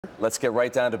Let's get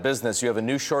right down to business. You have a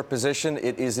new short position.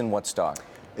 It is in what stock?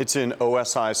 It's in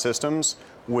OSI Systems,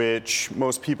 which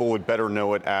most people would better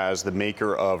know it as the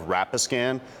maker of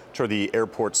Rapiscan, which are the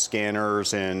airport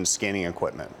scanners and scanning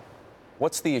equipment.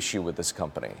 What's the issue with this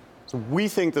company? So we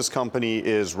think this company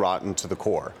is rotten to the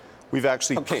core. We've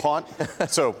actually caught...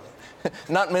 So,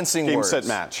 not mincing game, words. set,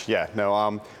 match. Yeah,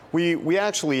 no. We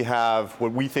actually have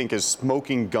what we think is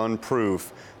smoking gun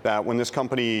proof that when this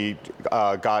company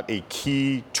got a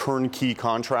key turnkey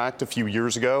contract a few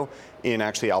years ago in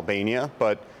actually Albania,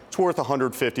 but it's worth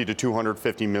 150 to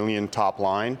 250 million top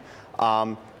line,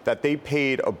 that they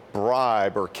paid a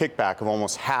bribe or kickback of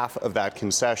almost half of that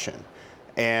concession.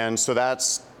 And so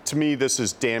that's, to me, this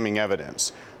is damning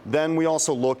evidence. Then we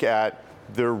also look at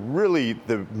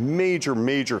the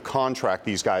major contract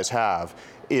these guys have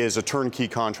is a turnkey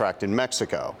contract in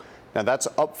Mexico. Now that's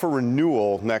up for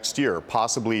renewal next year,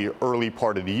 possibly early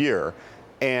part of the year.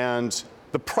 And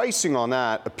the pricing on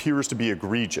that appears to be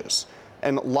egregious.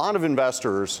 And a lot of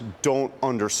investors don't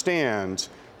understand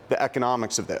the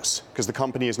economics of this because the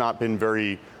company has not been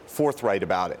very forthright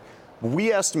about it.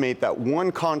 We estimate that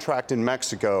one contract in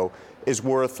Mexico is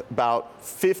worth about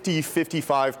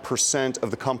 50–55%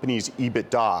 of the company's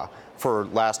EBITDA for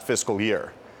last fiscal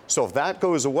year. So if that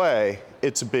goes away,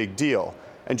 it's a big deal.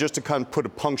 And just to kind of put a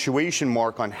punctuation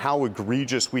mark on how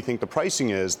egregious we think the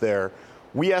pricing is there,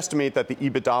 we estimate that the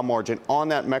EBITDA margin on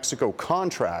that Mexico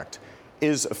contract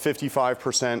is a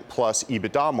 55% plus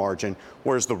EBITDA margin,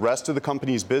 whereas the rest of the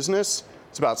company's business,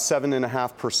 it's about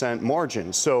 7.5%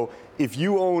 margin. So if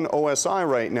you own OSI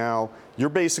right now, you're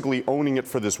basically owning it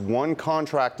for this one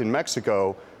contract in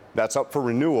Mexico that's up for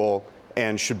renewal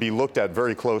and should be looked at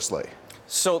very closely.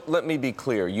 So let me be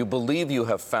clear. You believe you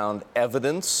have found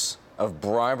evidence of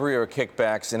bribery or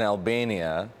kickbacks in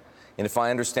Albania, and if I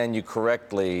understand you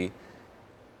correctly,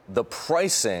 the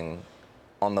pricing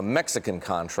on the Mexican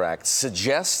contract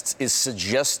is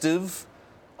suggestive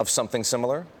of something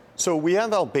similar? So we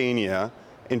have Albania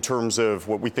in terms of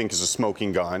what we think is a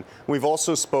smoking gun. We've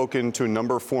also spoken to a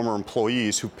number of former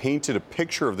employees who painted a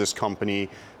picture of this company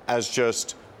as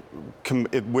just,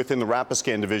 within the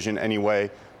Rapiscan division anyway,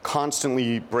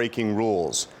 constantly breaking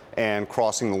rules and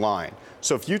crossing the line.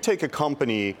 So if you take a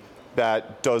company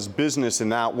that does business in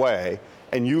that way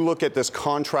and you look at this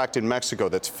contract in Mexico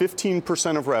that's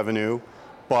 15% of revenue,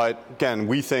 but again,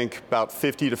 we think about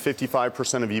 50 to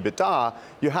 55% of EBITDA,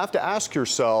 you have to ask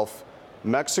yourself,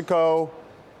 Mexico,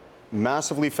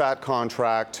 massively fat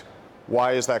contract,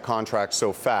 why is that contract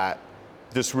so fat?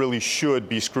 This really should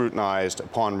be scrutinized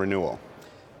upon renewal.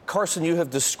 Carson, you have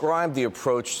described the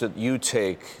approach that you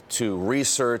take to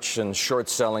research and short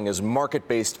selling as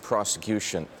market-based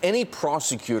prosecution. Any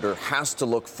prosecutor has to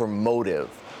look for motive.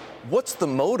 What's the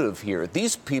motive here?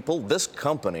 These people, this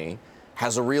company,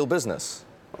 has a real business.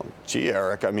 Oh, gee,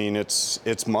 Eric, I mean,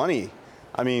 it's money.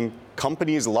 I mean,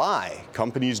 companies lie.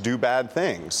 Companies do bad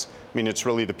things. I mean, it's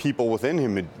really the people within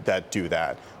him that do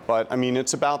that. But, I mean,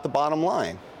 it's about the bottom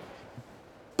line.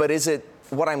 But is it,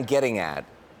 what I'm getting at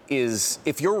is,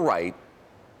 if you're right,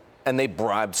 and they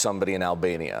bribed somebody in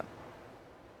Albania,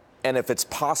 and if it's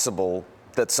possible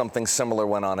that something similar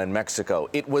went on in Mexico,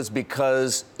 it was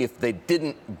because if they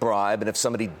didn't bribe and if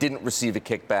somebody didn't receive a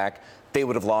kickback, they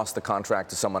would have lost the contract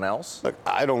to someone else? Look,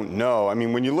 I don't know. I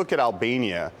mean, when you look at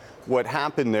Albania, what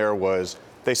happened there was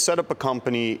they set up a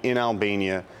company in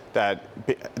Albania that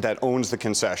owns the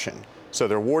concession. So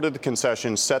they're awarded the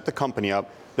concession, set the company up,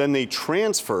 then they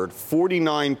transferred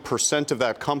 49% of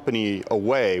that company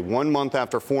away 1 month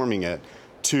after forming it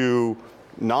to,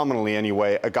 nominally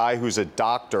anyway, a guy who's a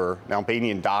doctor, an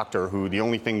Albanian doctor, who the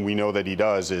only thing we know that he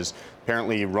does is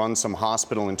apparently run some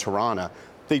hospital in Tirana.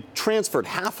 They transferred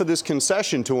half of this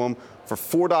concession to him for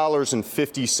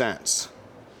 $4.50.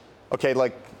 Okay,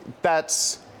 like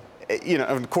that's, you know,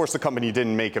 of course the company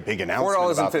didn't make a big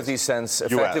announcement about this.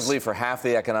 $4.50 effectively for half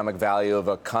the economic value of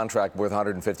a contract worth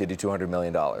 $150 to $200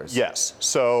 million. Yes.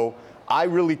 So I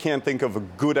really can't think of a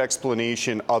good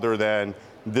explanation other than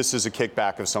this is a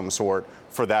kickback of some sort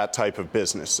for that type of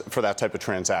business, for that type of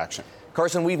transaction.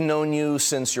 Carson, we've known you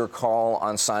since your call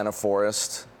on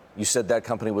Sinoforest. You said that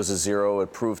company was a zero.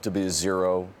 It proved to be a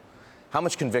zero. How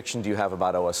much conviction do you have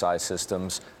about OSI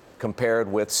Systems compared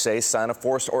with, say,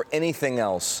 Sinoforest or anything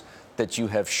else that you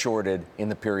have shorted in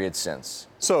the period since?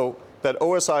 So that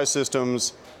OSI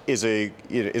Systems is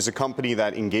a company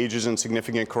that engages in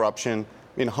significant corruption.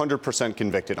 I mean, 100%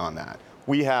 convicted on that.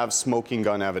 We have smoking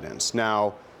gun evidence.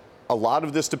 Now, a lot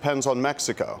of this depends on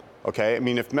Mexico, okay? I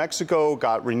mean, if Mexico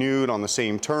got renewed on the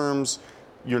same terms,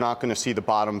 you're not going to see the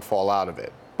bottom fall out of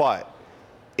it. But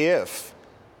if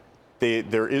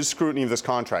there is scrutiny of this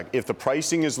contract. If the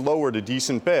pricing is lowered a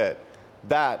decent bit,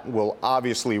 that will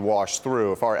obviously wash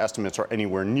through, if our estimates are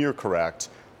anywhere near correct,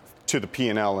 to the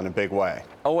P&L in a big way.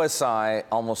 OSI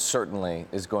almost certainly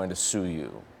is going to sue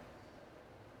you.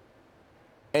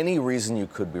 Any reason you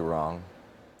could be wrong?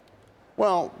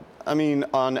 Well, I mean,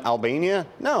 on Albania,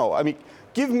 no. I mean,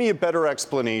 give me a better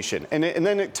explanation, and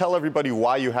then tell everybody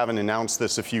why you haven't announced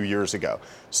this a few years ago.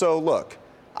 So, look,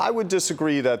 I would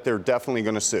disagree that they're definitely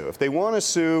going to sue. If they want to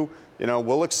sue,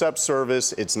 we'll accept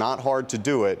service. It's not hard to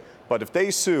do it. But if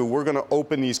they sue, we're going to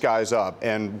open these guys up,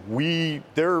 and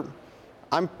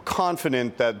I'm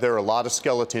confident that there are a lot of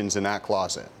skeletons in that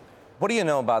closet. What do you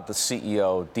know about the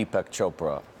CEO, Deepak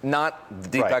Chopra? Not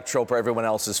Deepak Chopra everyone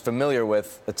else is familiar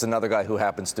with. It's another guy who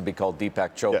happens to be called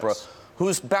Deepak Chopra,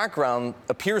 whose background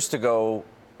appears to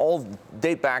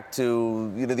date back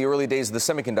to the early days of the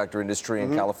semiconductor industry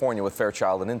in California with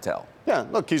Fairchild and Intel. Yeah,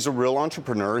 look, he's a real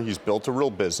entrepreneur. He's built a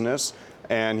real business,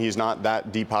 and he's not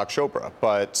that Deepak Chopra.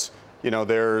 But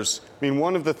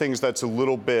one of the things that's a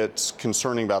little bit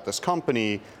concerning about this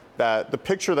company, that the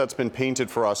picture that's been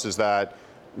painted for us is that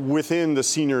within the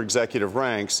senior executive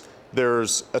ranks,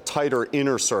 there's a tighter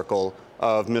inner circle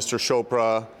of Mr.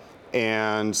 Chopra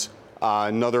and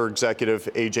another executive,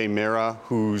 AJ Mehra,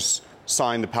 who's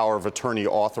signed the power of attorney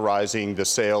authorizing the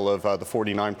sale of the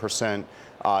 49%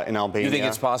 in Albania. You think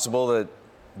it's possible that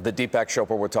the Deepak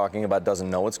Chopra we're talking about doesn't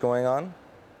know what's going on?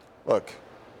 Look,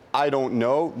 I don't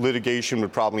know. Litigation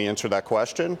would probably answer that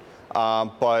question.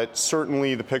 But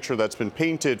certainly the picture that's been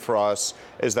painted for us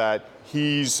is that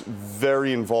he's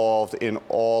very involved in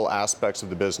all aspects of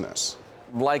the business.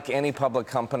 Like any public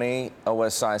company,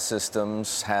 OSI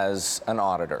Systems has an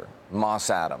auditor, Moss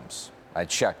Adams. I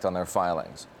checked on their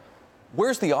filings.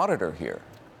 Where's the auditor here?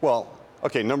 Well,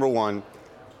 okay, number one,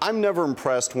 I'm never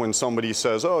impressed when somebody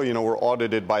says, oh, we're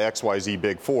audited by XYZ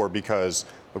Big Four, because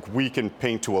look, we can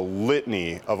paint to a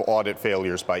litany of audit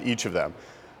failures by each of them.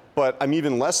 But I'm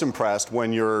even less impressed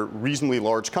when you're a reasonably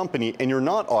large company and you're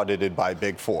not audited by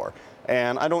Big Four.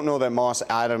 And I don't know that Moss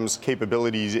Adams'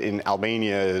 capabilities in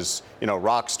Albania is,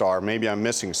 rock star. Maybe I'm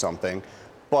missing something.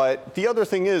 But the other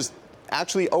thing is,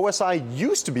 actually, OSI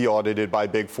used to be audited by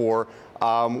Big Four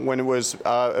when it was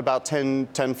about 10,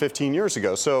 15 years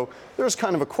ago. So there's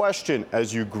kind of a question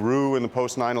as you grew in the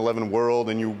post 9/11 world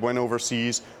and you went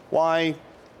overseas, why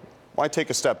take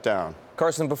a step down?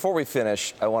 Carson, before we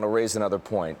finish, I want to raise another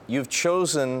point. You've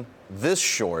chosen this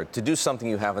short to do something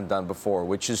you haven't done before,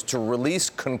 which is to release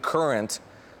concurrent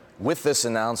with this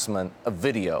announcement a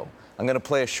video. I'm going to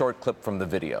play a short clip from the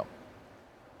video.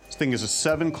 This thing is a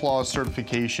 7-clause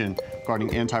certification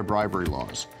regarding anti-bribery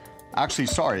laws. Actually,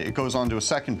 sorry, it goes on to a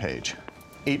second page.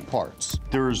 8 parts.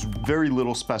 There is very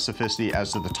little specificity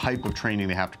as to the type of training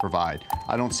they have to provide.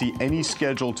 I don't see any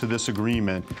schedule to this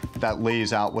agreement that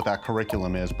lays out what that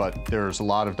curriculum is, but there's a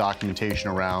lot of documentation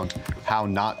around how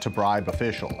not to bribe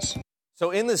officials.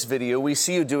 So in this video, we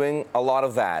see you doing a lot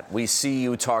of that. We see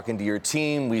you talking to your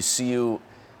team. We see you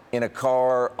in a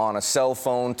car on a cell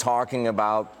phone talking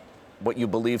about what you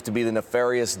believe to be the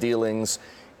nefarious dealings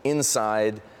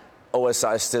inside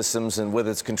OSI Systems and with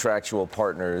its contractual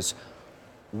partners.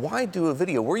 Why do a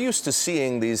video? We're used to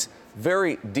seeing these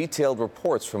very detailed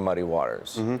reports from Muddy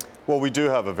Waters. Well, we do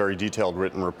have a very detailed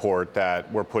written report that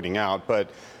we're putting out, but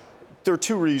there are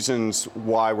 2 reasons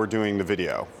why we're doing the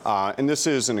video. And this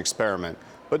is an experiment.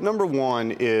 But number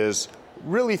one is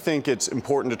really think it's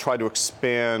important to try to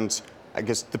expand, I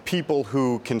guess, the people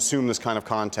who consume this kind of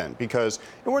content. Because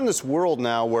we're in this world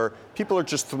now where people are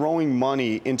just throwing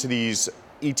money into these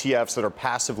ETFs that are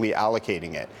passively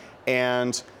allocating it.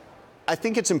 And I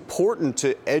think it's important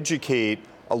to educate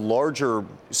a larger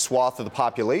swath of the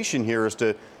population here as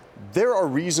to there are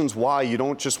reasons why you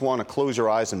don't just want to close your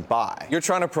eyes and buy. You're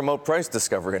trying to promote price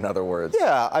discovery, in other words.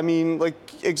 Yeah, I mean,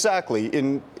 exactly,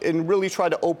 and really try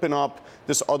to open up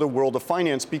this other world of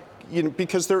finance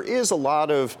because there is a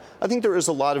lot of, I think there is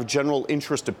a lot of general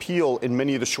interest appeal in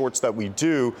many of the shorts that we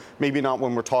do, maybe not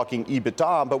when we're talking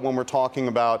EBITDA, but when we're talking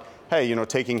about, hey,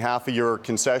 taking half of your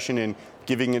concession and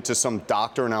giving it to some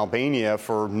doctor in Albania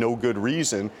for no good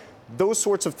reason. Those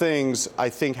sorts of things, I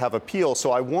think, have appeal.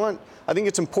 So I think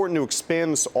it's important to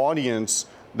expand this audience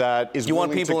that is You want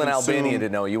willing people to in consume, Albania to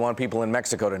know. You want people in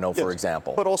Mexico to know, for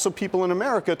example. But also people in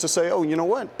America to say, oh, you know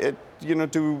what?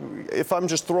 If I'm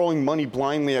just throwing money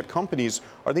blindly at companies,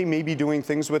 are they maybe doing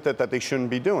things with it that they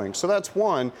shouldn't be doing? So that's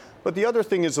one. But the other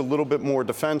thing is a little bit more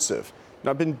defensive. And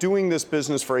I've been doing this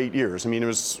business for 8 years. I mean, it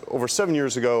was over 7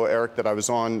 years ago, Erik, that I was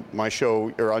on my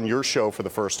show, or on your show for the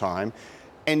first time.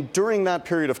 And during that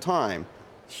period of time,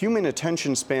 human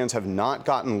attention spans have not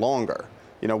gotten longer.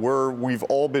 we've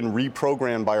all been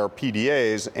reprogrammed by our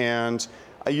PDAs, and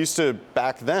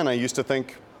back then I used to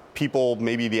think people,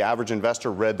 maybe the average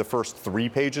investor, read the first 3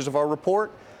 pages of our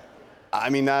report. I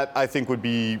mean, that I think would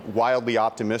be wildly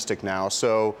optimistic now.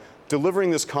 So delivering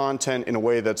this content in a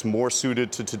way that's more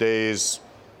suited to today's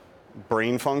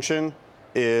brain function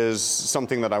is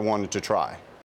something that I wanted to try.